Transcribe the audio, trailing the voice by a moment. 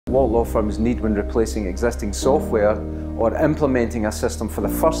What law firms need when replacing existing software or implementing a system for the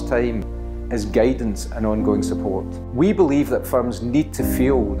first time is guidance and ongoing support. We believe that firms need to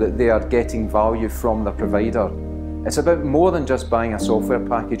feel that they are getting value from the provider. It's about more than just buying a software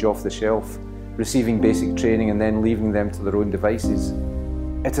package off the shelf, receiving basic training and then leaving them to their own devices.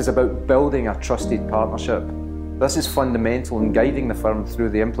 It is about building a trusted partnership. This is fundamental in guiding the firm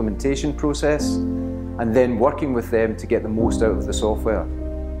through the implementation process and then working with them to get the most out of the software.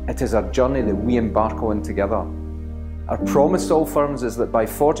 It is a journey that we embark on together. Our promise to all firms is that by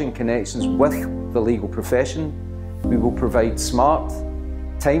forging connections with the legal profession, we will provide smart,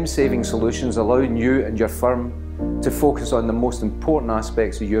 time-saving solutions allowing you and your firm to focus on the most important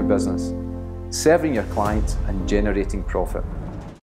aspects of your business, serving your clients and generating profit.